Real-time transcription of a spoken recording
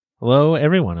Hello,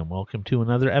 everyone, and welcome to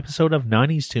another episode of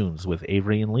 90s Tunes with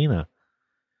Avery and Lena.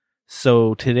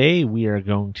 So today we are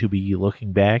going to be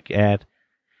looking back at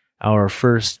our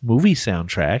first movie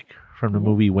soundtrack from the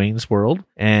movie Wayne's World.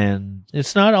 And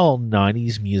it's not all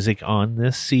 90s music on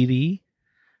this CD,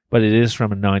 but it is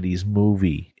from a 90s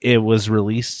movie. The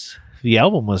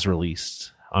album was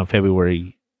released on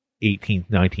February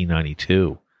 18th,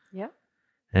 1992. Yep.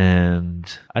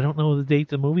 And I don't know the date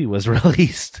the movie was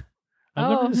released.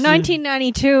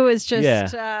 1992 is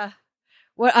just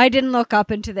what I didn't look up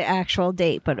into the actual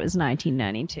date, but it was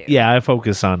 1992. Yeah, I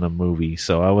focus on the movie,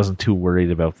 so I wasn't too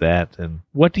worried about that. And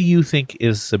what do you think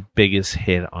is the biggest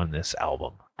hit on this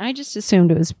album? I just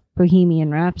assumed it was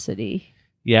Bohemian Rhapsody.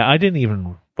 Yeah, I didn't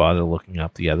even bother looking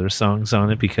up the other songs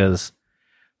on it because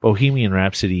Bohemian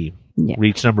Rhapsody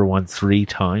reached number one 3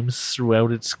 times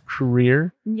throughout its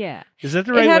career. Yeah. Is that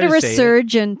the right way to say it? It had a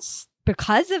resurgence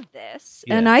because of this,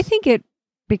 and I think it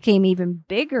became even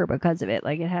bigger because of it.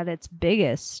 Like, it had its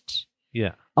biggest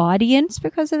audience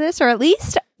because of this, or at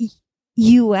least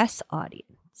U.S.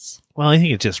 audience. Well, I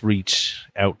think it just reached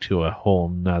out to a whole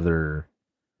nother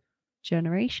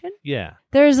generation. Yeah.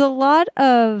 There's a lot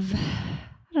of,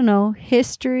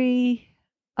 history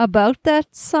about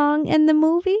that song in the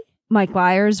movie. Mike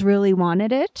Myers really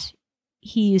wanted it.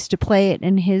 He used to play it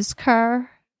in his car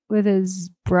with his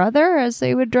brother as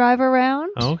they would drive around.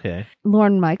 Oh, okay.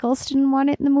 Lorne Michaels didn't want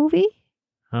it in the movie.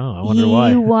 Oh, I wonder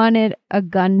why. He wanted a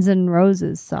Guns N'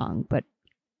 Roses song, but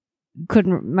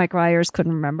Mike Myers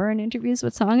couldn't remember in interviews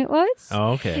what song it was. Oh,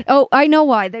 okay. Oh, I know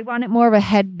why. They wanted more of a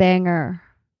headbanger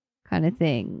kind of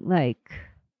thing. Like,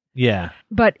 yeah.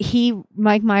 But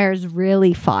Mike Myers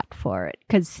really fought for it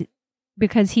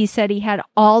because he said he had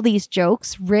all these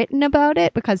jokes written about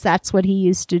it because that's what he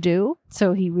used to do.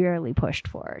 So he really pushed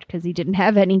for it because he didn't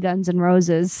have any Guns N'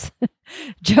 Roses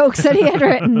jokes that he had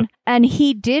written. And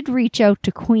he did reach out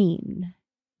to Queen.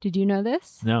 Did you know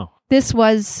this? No. This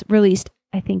was released,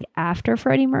 I think, after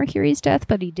Freddie Mercury's death,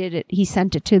 but he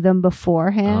sent it to them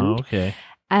beforehand. Oh, okay.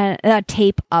 And a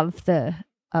tape of the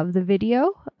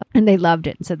video, and they loved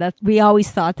it. So that we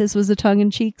always thought this was a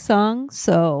tongue-in-cheek song,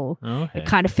 so it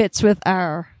kind of fits with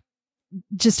our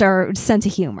sense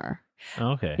of humor.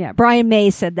 Okay. Yeah, Brian May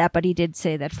said that, but he did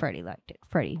say that Freddie liked it.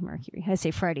 Freddie Mercury. I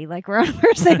say Freddie like we're on a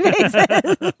first name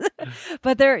basis.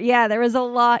 But there was a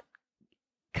lot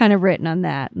kind of written on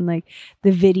that, and like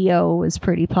the video was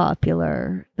pretty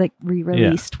popular, like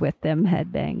re-released with them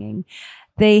headbanging.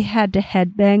 They had to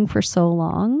headbang for so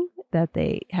long that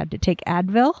they had to take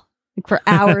Advil for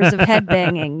hours of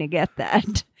headbanging to get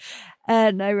that.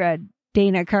 And I read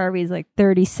Dana Carvey's like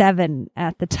 37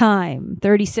 at the time,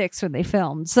 36 when they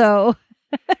filmed. So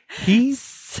he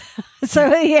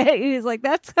was like,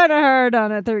 that's kind of hard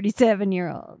on a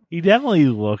 37-year-old. He definitely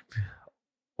looked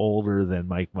older than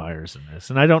Mike Myers in this,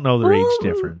 and I don't know their age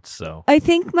difference. So I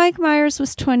think Mike Myers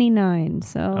was 29,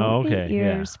 so 8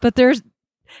 years. But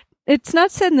it's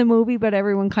not said in the movie, but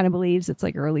everyone kind of believes it's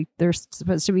like early. They're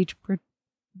supposed to be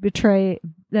portraying,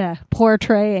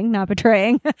 not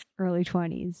betraying, early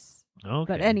 20s.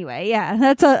 Okay. But anyway,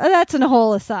 that's a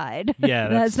whole aside. Yeah,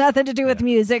 that has nothing to do with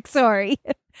music. Sorry,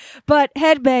 but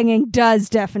headbanging does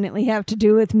definitely have to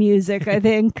do with music. I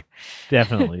think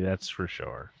definitely, that's for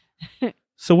sure.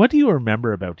 So, what do you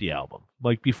remember about the album?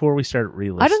 Like before we started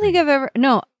re-listening? I don't think I've ever.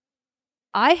 No,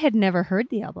 I had never heard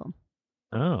the album.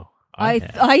 Oh.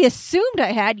 I assumed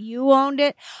I had. You owned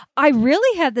it. I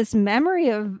really had this memory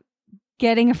of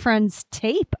getting a friend's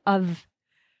tape of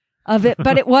it,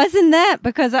 but it wasn't that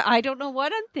because I don't know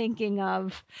what I'm thinking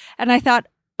of. And I thought,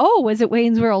 was it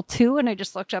Wayne's World 2? And I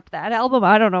just looked up that album.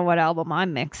 I don't know what album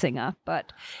I'm mixing up,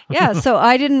 but yeah. So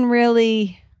I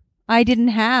didn't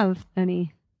have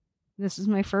any. This is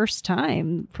my first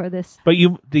time for this. But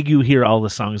did you hear all the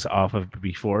songs off of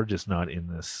before, just not in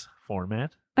this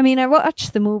format? I mean, I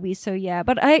watched the movie, so yeah,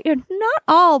 but not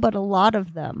all, but a lot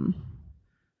of them.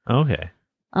 Okay.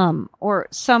 Or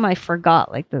some I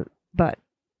forgot, but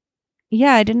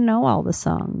yeah, I didn't know all the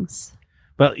songs.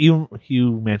 But you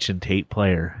mentioned tape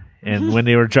player, and when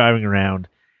they were driving around,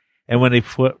 and when they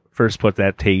first put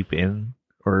that tape in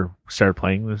or started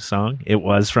playing the song, it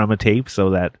was from a tape,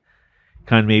 so that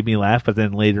kind of made me laugh. But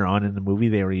then later on in the movie,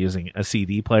 they were using a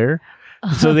CD player.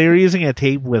 So they were using a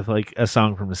tape with like a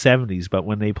song from the 70s, but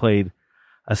when they played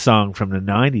a song from the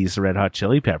 90s, the Red Hot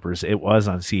Chili Peppers, it was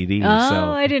on CD. Oh, so.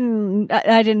 I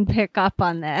didn't pick up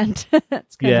on that.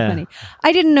 That's kind of funny.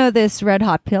 I didn't know this Red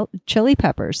Hot Chili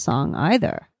Peppers song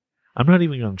either. I'm not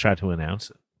even going to try to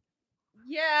announce it.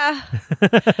 Yeah.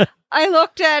 I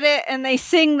looked at it and they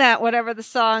sing that, whatever the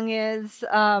song is.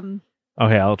 Okay,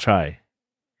 I'll try.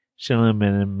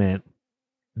 Shilimaneko?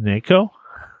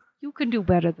 You can do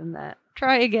better than that.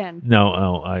 Try again.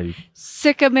 No, I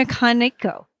Sicka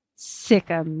Mechanico.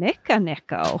 Sicka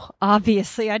Mechanico.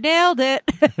 Obviously, I nailed it.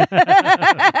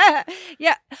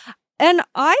 Yeah. And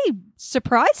I'm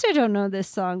surprised I don't know this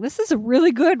song. This is a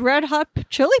really good Red Hot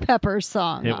Chili Peppers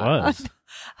song. it was.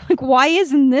 Like, why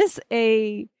isn't this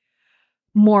a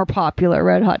more popular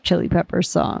Red Hot Chili Peppers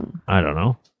song? I don't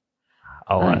know.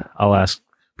 I'll ask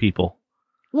people.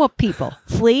 What people?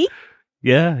 Flea?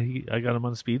 Yeah, I got him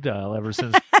on speed dial ever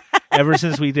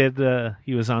since we did.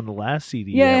 He was on the last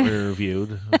CD Yeah. that we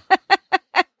reviewed.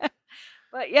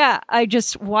 But yeah,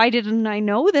 why didn't I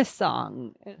know this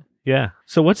song? Yeah.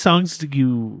 So, what songs did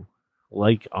you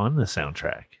like on the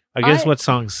soundtrack? I guess what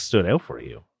songs stood out for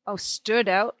you? Oh, stood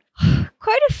out.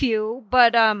 Quite a few,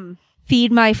 but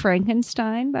Feed My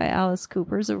Frankenstein by Alice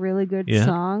Cooper is a really good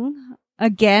song.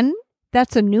 Again,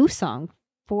 that's a new song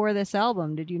for this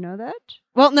album. Did you know that?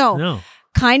 Well, no.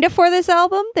 Kind of for this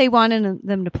album. They wanted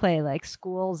them to play like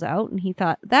Schools Out, and he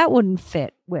thought that wouldn't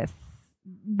fit with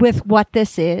what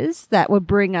this is. That would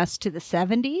bring us to the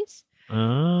 70s.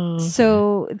 Oh, okay.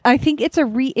 So I think it's a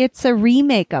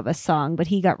remake of a song, but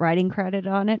he got writing credit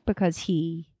on it because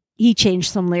he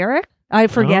changed some lyric. I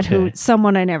forget who,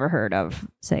 someone I never heard of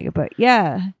saying it, but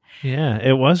yeah. Yeah,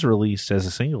 it was released as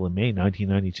a single in May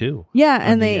 1992. Yeah, on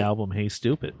and the album Hey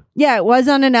Stupid. Yeah, it was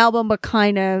on an album, but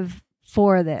kind of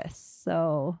for this.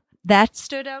 So that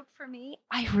stood out for me.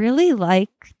 I really like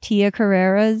Tia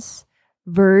Carrere's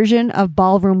version of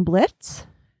Ballroom Blitz.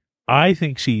 I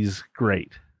think she's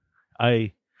great.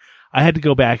 I had to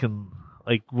go back and,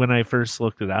 like, when I first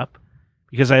looked it up,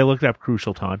 because I looked up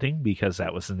Crucial Taunting because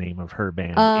that was the name of her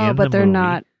band. But they're movie.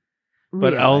 not.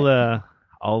 But really.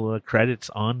 all the credits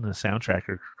on the soundtrack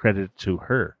are credited to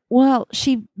her. Well,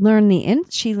 she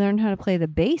learned she learned how to play the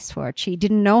bass for it. She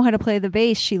didn't know how to play the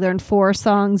bass. She learned 4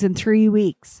 songs in 3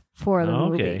 weeks for the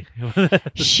movie.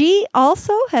 She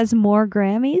also has more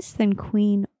Grammys than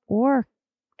Queen or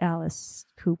Alice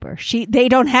Cooper. They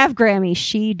don't have Grammys.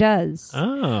 She does.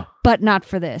 Oh. But not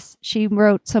for this. She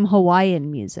wrote some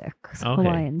Hawaiian music,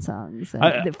 Hawaiian songs.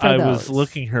 I was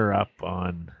looking her up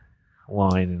online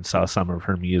and saw some of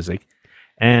her music.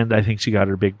 And I think she got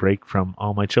her big break from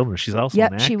All My Children. She's also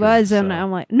an actor. She was. So. And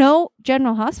I'm like, no,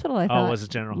 General Hospital, I thought. Oh, was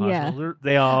it General Hospital? Yeah.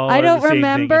 They all I don't the same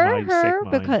remember thing in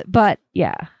her, but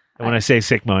yeah. And when I say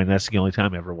Sick Mind, that's the only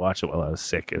time I ever watched it while I was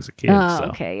sick as a kid. Oh,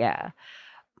 okay, yeah.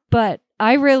 But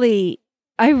I really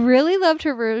loved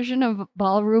her version of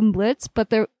Ballroom Blitz,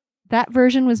 but that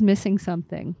version was missing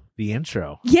something. The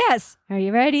intro. Yes. Are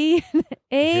you ready?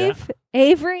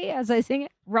 Avery, as I sing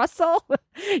it. Russell.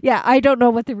 Yeah, I don't know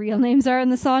what the real names are in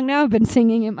the song now. I've been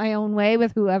singing it my own way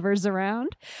with whoever's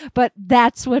around. But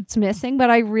that's what's missing. But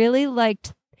I really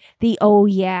liked the oh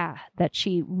yeah that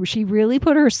she really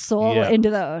put her soul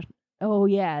into the oh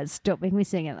yes. Don't make me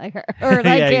sing it like her. Or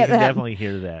like you can definitely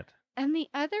hear that. And the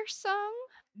other song,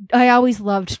 I always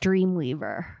loved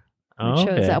Dreamweaver. It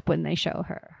shows up when they show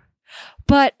her.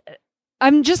 But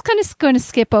I'm just kind of going to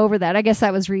skip over that. I guess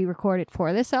that was re-recorded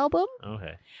for this album.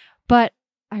 Okay. But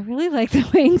I really like the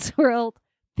Wayne's World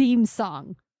theme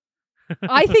song.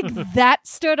 I think that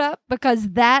stood up because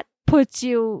that puts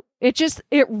you...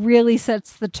 It really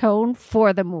sets the tone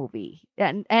for the movie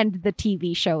and the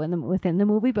TV show within the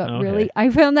movie. But really,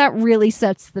 I found that really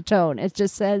sets the tone. It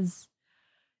just says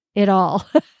it all.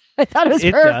 I thought it was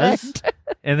perfect. Does.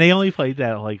 And they only played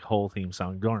that whole theme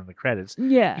song during the credits.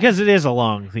 Yeah. Because it is a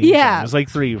long theme song. It's like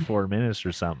 3 or 4 minutes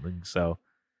or something. So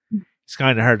it's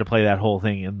kind of hard to play that whole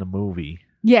thing in the movie.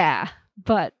 Yeah.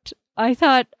 But I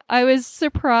thought I was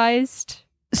surprised.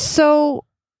 So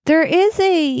there is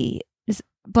a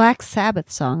Black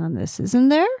Sabbath song on this, isn't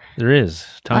there? There is.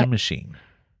 Time Machine.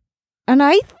 And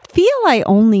I feel I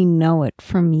only know it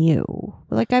from you.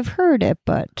 Like I've heard it,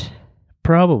 but...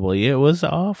 Probably. It was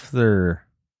off their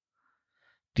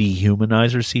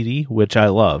Dehumanizer CD, which I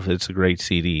love. It's a great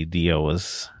CD. Dio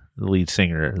was the lead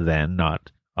singer then,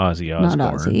 not Ozzy Osbourne.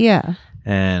 Not Ozzy, yeah.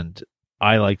 And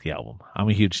I like the album. I'm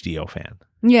a huge Dio fan.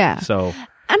 Yeah. So, and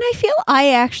I feel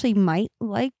I actually might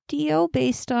like Dio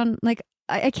based on,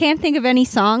 I can't think of any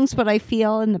songs, but I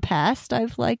feel in the past I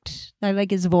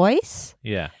like his voice.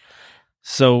 Yeah.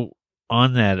 So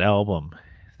on that album,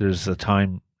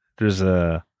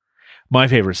 my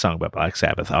favorite song by Black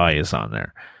Sabbath, I, is on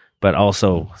there. But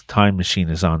also Time Machine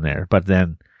is on there. But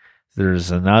then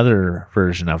there's another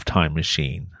version of Time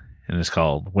Machine, and it's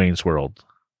called Wayne's World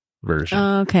version.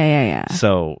 Okay, yeah.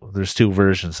 So there's 2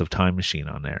 versions of Time Machine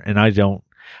on there. And I don't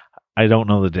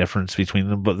know the difference between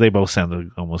them, but they both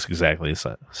sound almost exactly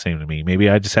the same to me. Maybe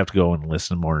I just have to go and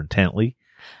listen more intently.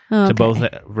 to both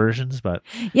versions, but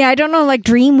yeah, I don't know. Like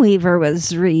Dreamweaver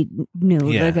was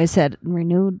renewed. Yeah. Like I said,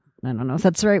 renewed. I don't know if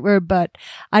that's the right word, but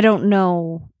I don't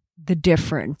know the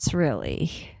difference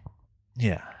really.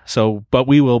 yeah. So, but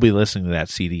we will be listening to that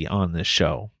CD on this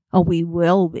show. Oh, we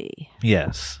will be.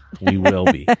 Yes, we will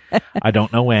be. I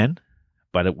don't know when,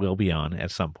 but it will be on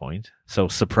at some point. So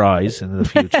surprise in the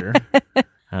future.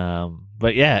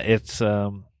 But yeah, it's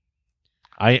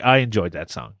I enjoyed that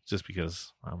song just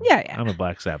because I'm a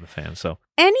Black Sabbath fan. So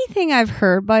Anything I've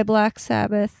heard by Black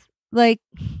Sabbath, like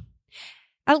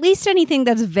at least anything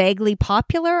that's vaguely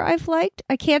popular, I've liked.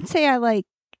 I can't say I like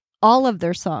all of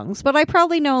their songs, but I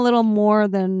probably know a little more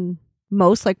than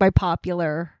most. Like by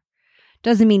popular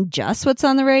doesn't mean just what's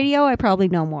on the radio. I probably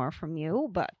know more from you,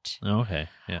 but okay,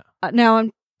 yeah. Now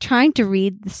I'm trying to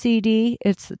read the CD.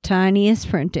 It's the tiniest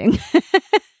printing.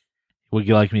 Would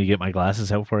you like me to get my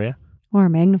glasses out for you? Or a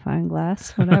magnifying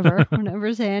glass, whatever,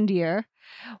 whatever's handier.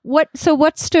 What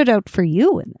stood out for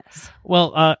you in this?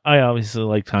 Well, I obviously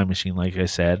like Time Machine, like I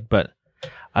said, but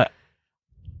I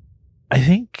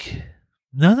think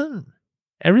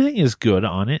everything is good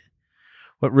on it.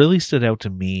 What really stood out to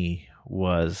me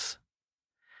was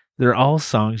they're all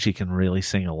songs you can really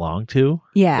sing along to,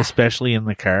 Yeah. especially in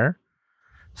the car.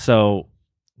 So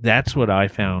that's what I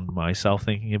found myself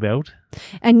thinking about.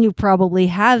 And you probably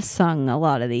have sung a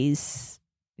lot of these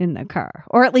in the car,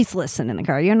 or at least listen in the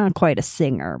car. You're not quite a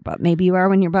singer, but maybe you are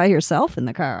when you're by yourself in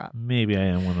the car. Maybe I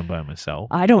am when I'm by myself.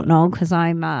 I don't know, because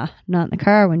I'm not in the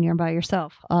car when you're by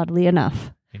yourself, oddly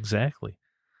enough. Exactly.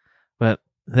 But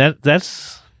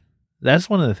that's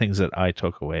one of the things that I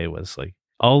took away was like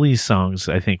all these songs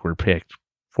I think were picked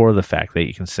for the fact that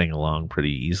you can sing along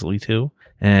pretty easily to.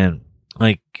 And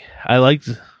like I liked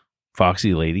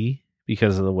Foxy Lady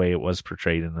because of the way it was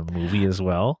portrayed in the movie as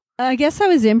well. I guess I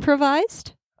was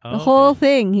improvised. The whole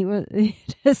thing, he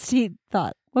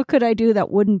thought, what could I do that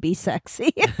wouldn't be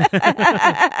sexy? And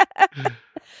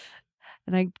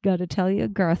I got to tell you,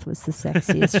 Garth was the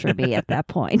sexiest for me at that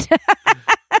point.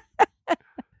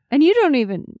 And you don't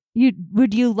even,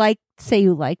 would you say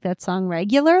you like that song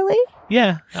regularly?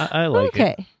 Yeah, I like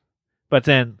it. But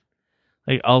then,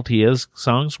 like, Altia's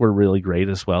songs were really great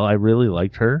as well. I really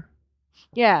liked her.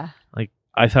 Yeah. Like,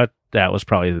 I thought that was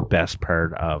probably the best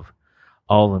part of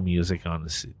all the music on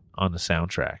the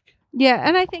soundtrack. Yeah,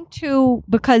 and I think too,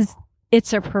 because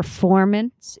it's a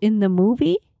performance in the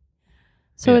movie,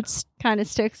 so it's kind of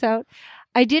sticks out.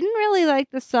 I didn't really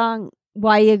like the song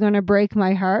 "Why You Gonna Break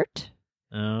My Heart."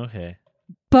 Oh, okay.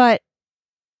 But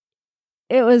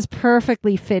it was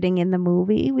perfectly fitting in the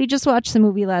movie. We just watched the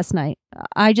movie last night.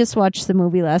 I just watched the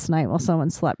movie last night while someone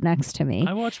slept next to me.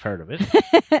 I watched part of it.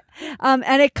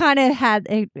 And it kind of had,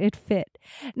 it fit.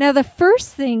 Now, the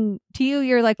first thing to you,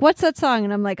 you're like, what's that song?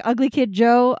 And I'm like, Ugly Kid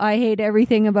Joe, I Hate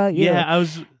Everything About You. Yeah,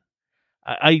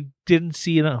 I didn't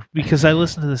see it because I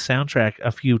listened to the soundtrack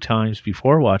a few times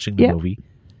before watching the movie.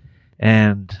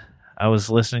 And I was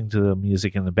listening to the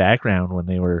music in the background when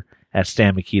they were at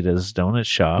Stan Mikita's donut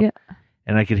shop. Yeah.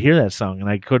 And I could hear that song, and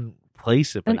I couldn't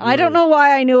place it. And I don't know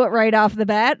why I knew it right off the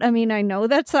bat. I mean, I know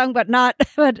that song, but not.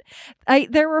 But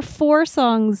there were 4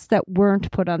 songs that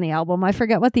weren't put on the album. I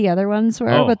forget what the other ones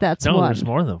were, but that's one. No, there's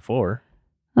more than 4.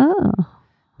 Oh.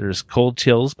 There's Cold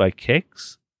Chills by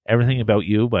Kix, Everything About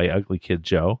You by Ugly Kid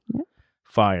Joe,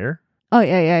 Fire. Oh,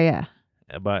 yeah.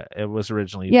 But it was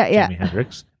originally Jimi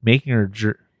Hendrix.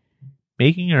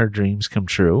 Making Our Dreams Come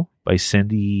True by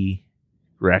Cindy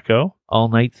Greco. All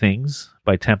Night Things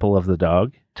by Temple of the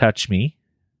Dog. Touch Me.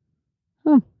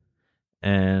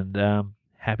 And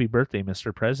Happy Birthday,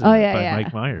 Mr. President by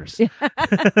Mike Myers.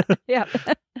 Yeah.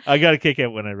 I got a kick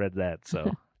out when I read that.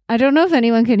 So I don't know if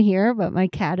anyone can hear, but my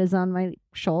cat is on my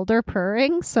shoulder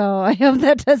purring. So I hope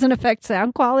that doesn't affect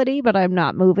sound quality, but I'm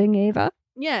not moving, Ava.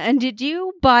 Yeah. And did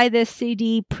you buy this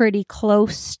CD pretty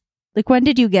close? Like, when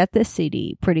did you get this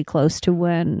CD? Pretty close to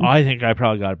when? I think I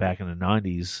probably got it back in the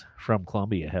 90s from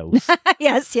Columbia House.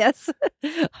 Yes.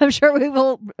 I'm sure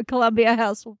Columbia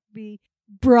House will be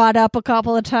brought up a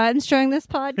couple of times during this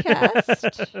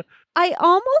podcast. I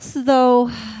almost, though,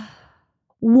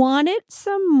 wanted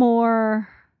some more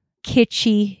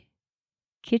kitschy,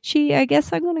 I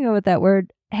guess I'm going to go with that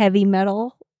word, heavy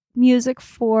metal music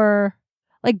for,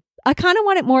 like, I kind of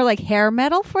wanted more like hair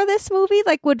metal for this movie,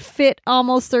 like would fit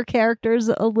almost their characters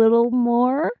a little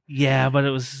more. Yeah, but it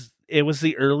was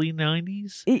the early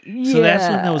 90s. So that's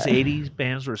when those 80s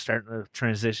bands were starting to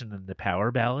transition into power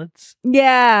ballads.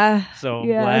 Yeah. So I'm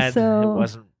glad it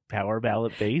wasn't power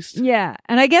ballad based. Yeah.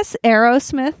 And I guess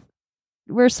Aerosmith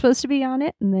were supposed to be on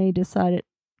it and they decided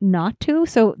not to.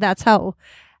 So that's how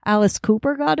Alice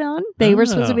Cooper got on. They were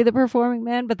supposed to Oh. be the performing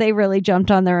band, but they really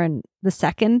jumped on there in the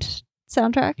second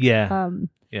soundtrack. Yeah.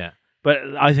 But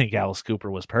I think Alice Cooper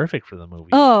was perfect for the movie.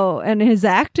 Oh, and his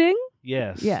acting?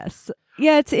 Yes. Yes.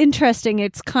 Yeah, it's interesting.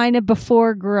 It's kind of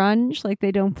before grunge. Like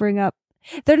they're not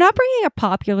bringing up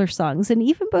popular songs. And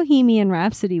even Bohemian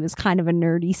Rhapsody was kind of a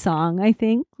nerdy song, I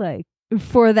think. Like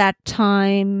for that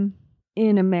time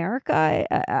in America,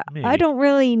 I don't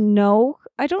really know.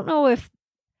 I don't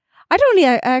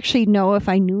actually know if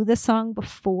I knew the song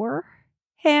before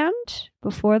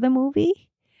the movie.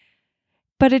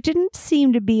 But it didn't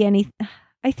seem to be any.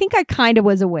 I think I kind of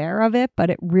was aware of it,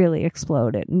 but it really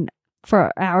exploded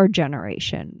for our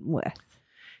generation with.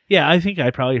 Yeah, I think I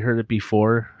probably heard it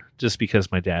before just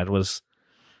because my dad was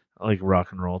like a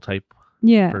rock and roll type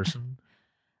person.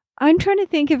 I'm trying to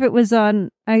think if it was on.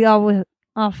 I always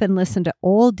often listen to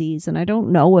oldies, and I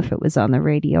don't know if it was on the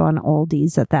radio on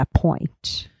oldies at that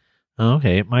point.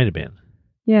 Okay, it might have been.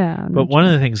 Yeah. But one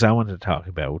of the things I wanted to talk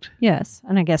about. Yes,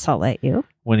 and I guess I'll let you.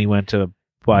 When he went to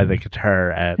buy the guitar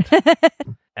at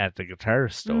the guitar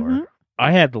store, Mhm.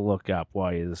 I had to look up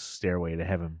why is Stairway to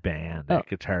Heaven banned at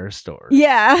guitar stores.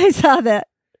 Yeah, I saw that.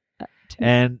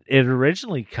 And it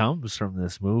originally comes from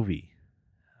this movie.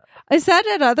 Is that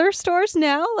at other stores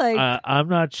now? Like, I'm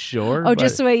not sure. oh,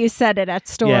 just the way you said it at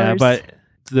stores. Yeah, but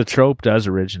the trope does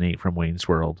originate from Wayne's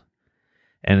World.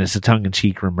 And it's a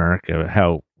tongue-in-cheek remark of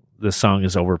how the song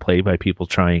is overplayed by people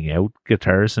trying out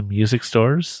guitars in music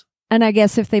stores. And I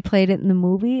guess if they played it in the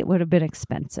movie, it would have been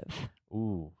expensive.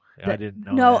 Ooh, I didn't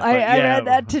know No, that. I read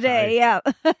that today.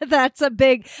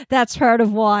 That's part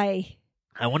of why.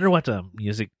 I wonder what the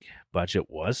music budget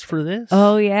was for this.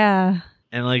 Oh, yeah.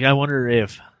 And like, I wonder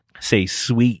if, say,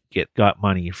 Sweet got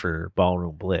money for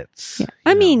Ballroom Blitz. Yeah.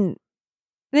 I mean,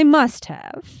 they must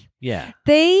have. Yeah.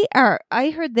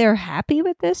 I heard they're happy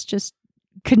with this, just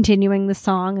continuing the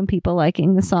song and people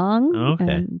liking the song.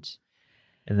 Okay.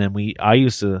 And then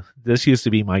this used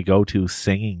to be my go-to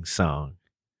singing song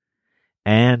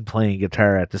and playing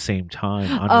guitar at the same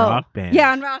time on Rock Band.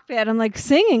 Yeah, on Rock Band. I'm like,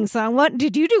 singing song. What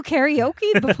did you do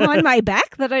karaoke behind my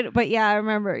back? But yeah, I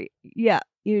remember. Yeah,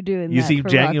 you doing You that. seem for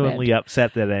genuinely Rock Band.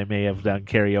 upset that I may have done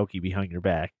karaoke behind your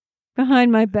back.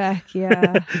 Behind my back,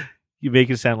 yeah. You make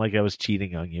it sound like I was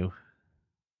cheating on you.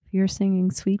 You're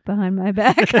singing Sweet behind my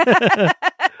back.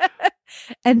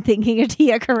 And thinking of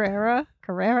Tia Carrera.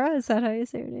 Carrera, is that how you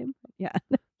say her name? Yeah.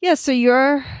 Yeah, so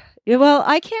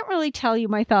I can't really tell you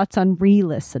my thoughts on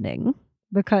re-listening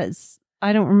because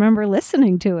I don't remember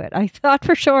listening to it. I thought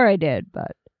for sure I did,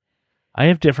 but I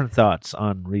have different thoughts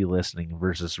on re-listening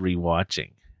versus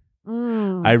re-watching.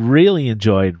 Mm. I really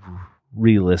enjoyed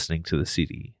re-listening to the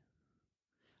CD.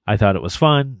 I thought it was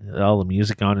fun. All the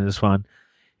music on it is fun.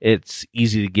 It's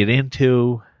easy to get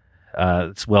into.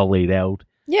 It's well laid out.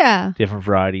 Yeah. Different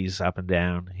varieties up and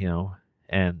down,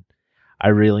 and I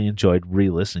really enjoyed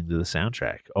re-listening to the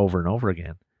soundtrack over and over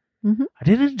again. Mm-hmm. I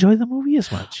didn't enjoy the movie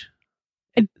as much.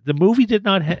 The movie did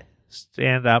not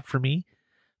stand up for me,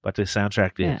 but the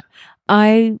soundtrack did. Yeah.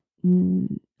 I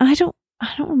don't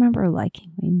remember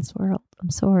liking Wayne's World. I'm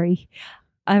sorry.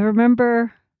 I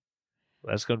remember.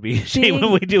 That's going to be a shame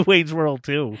when we do Wayne's World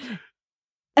too.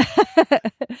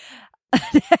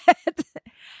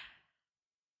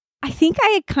 I think I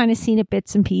had kind of seen it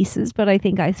bits and pieces, but I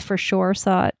think I for sure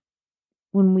saw it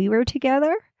when we were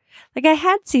together. Like I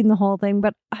had seen the whole thing,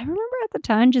 but I remember at the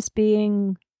time just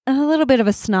being a little bit of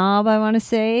a snob, I want to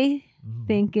say,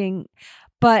 thinking,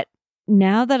 but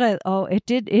now that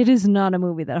it is not a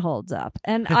movie that holds up.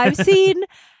 And I've seen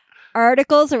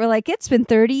articles that were like, it's been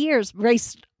 30 years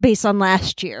based on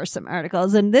last year, some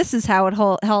articles. And this is how it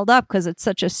held up because it's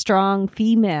such a strong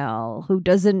female who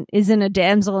isn't a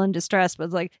damsel in distress, but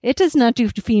it's like, it does not do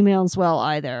females well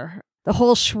either. The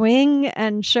whole swing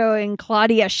and showing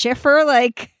Claudia Schiffer,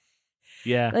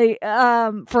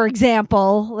 for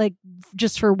example, like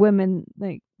just for women,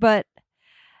 but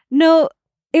no,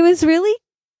 it was really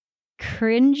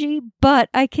cringy, but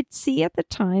I could see at the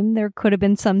time there could have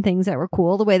been some things that were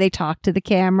cool. The way they talked to the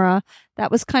camera,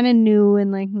 that was kind of new in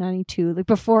 92, like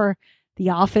before The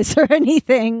Office or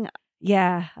anything.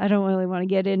 Yeah, I don't really want to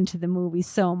get into the movie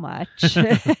so much.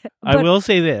 I will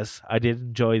say this. I did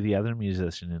enjoy the other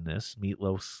musician in this,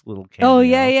 Meatloaf's little cameo. Oh,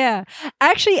 yeah.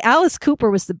 Actually, Alice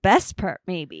Cooper was the best part,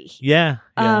 maybe. Yeah.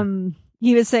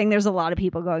 He was saying there's a lot of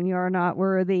people going, you're not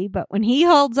worthy. But when he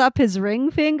holds up his ring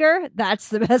finger, that's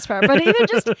the best part. But even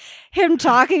just him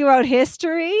talking about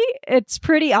history, it's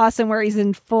pretty awesome where he's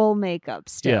in full makeup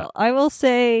still. Yeah. I will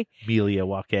say. Melia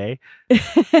Wake.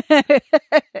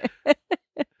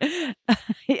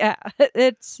 Yeah,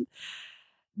 it's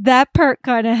that part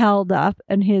kind of held up,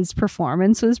 and his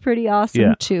performance was pretty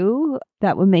awesome too.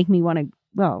 That would make me want to,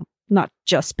 well, not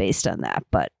just based on that,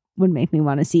 but would make me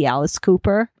want to see Alice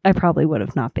Cooper. I probably would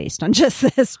have not based on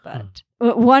just this, but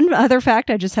one other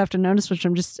fact I just have to notice, which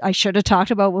I should have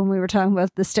talked about when we were talking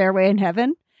about the Stairway in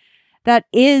Heaven, that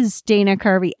is Dana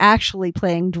Carvey actually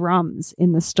playing drums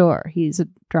in the store. He's a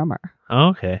drummer.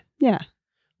 Okay. Yeah.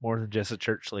 More than just a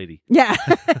church lady. Yeah.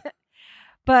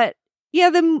 But yeah,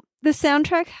 the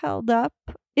soundtrack held up.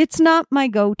 It's not my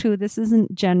go-to. This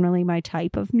isn't generally my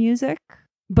type of music,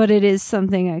 but it is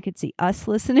something I could see us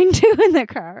listening to in the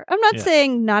car. I'm not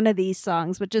saying none of these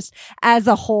songs, but just as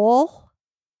a whole,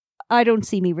 I don't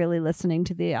see me really listening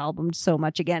to the album so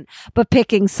much again, but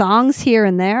picking songs here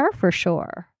and there for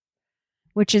sure,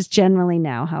 which is generally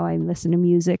now how I listen to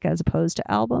music as opposed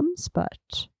to albums. But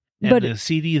the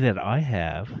CD that I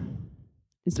have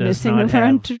is missing the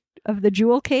front of the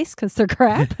jewel case because they're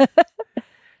crap.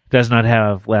 Does not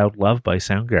have Loud Love by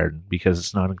Soundgarden because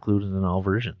it's not included in all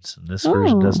versions. And this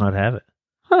version does not have it.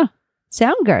 Huh.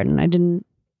 Soundgarden, I didn't.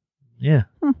 Yeah.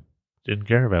 Didn't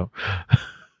care about.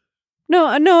 No,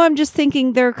 I'm just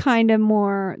thinking they're kind of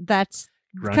more, that's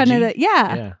grungy? Kind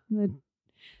of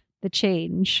the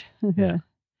change. Yeah.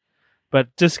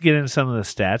 But just to get into some of the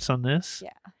stats on this,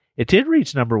 it did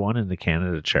reach number 1 in the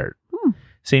Canada chart.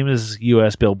 Same as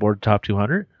US Billboard Top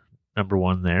 200, number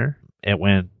 1 there. It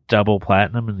went double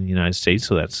platinum in the United States,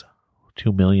 so that's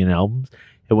 2 million albums.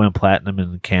 It went platinum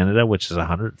in Canada, which is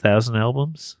 100,000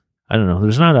 albums. I don't know.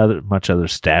 There's not much other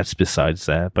stats besides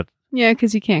that, but yeah,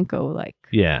 because you can't go like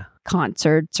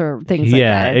concerts or things like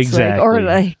that. Yeah, exactly. Or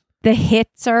like the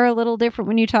hits are a little different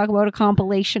when you talk about a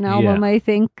compilation album, I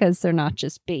think, because they're not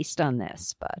just based on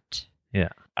this. But yeah,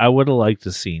 I would have liked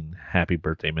to seen "Happy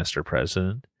Birthday, Mr.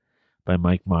 President" by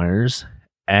Mike Myers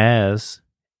as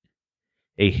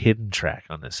a hidden track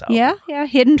on this album. Yeah,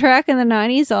 hidden track in the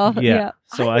 90s.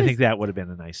 So I think that would have been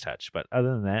a nice touch. But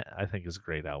other than that, I think it's a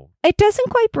great album. It doesn't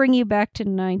quite bring you back to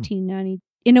 1990.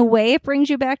 In a way, it brings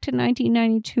you back to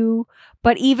 1992,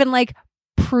 but even like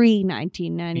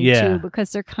pre-1992,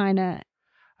 because they're kind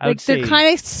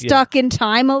of stuck in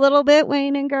time a little bit,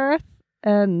 Wayne and Garth.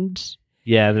 And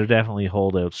yeah, they're definitely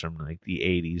holdouts from like the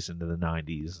 80s into the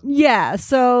 90s. Yeah,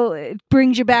 so it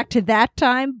brings you back to that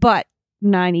time, but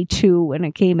 92 when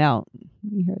it came out,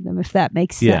 you heard them, if that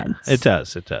makes sense. Yeah, it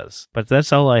does. But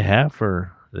that's all I have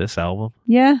for this album.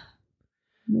 Yeah.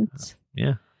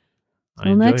 Yeah.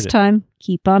 Until next time,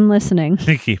 keep on listening.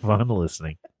 Keep on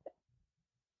listening.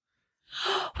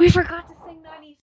 We forgot to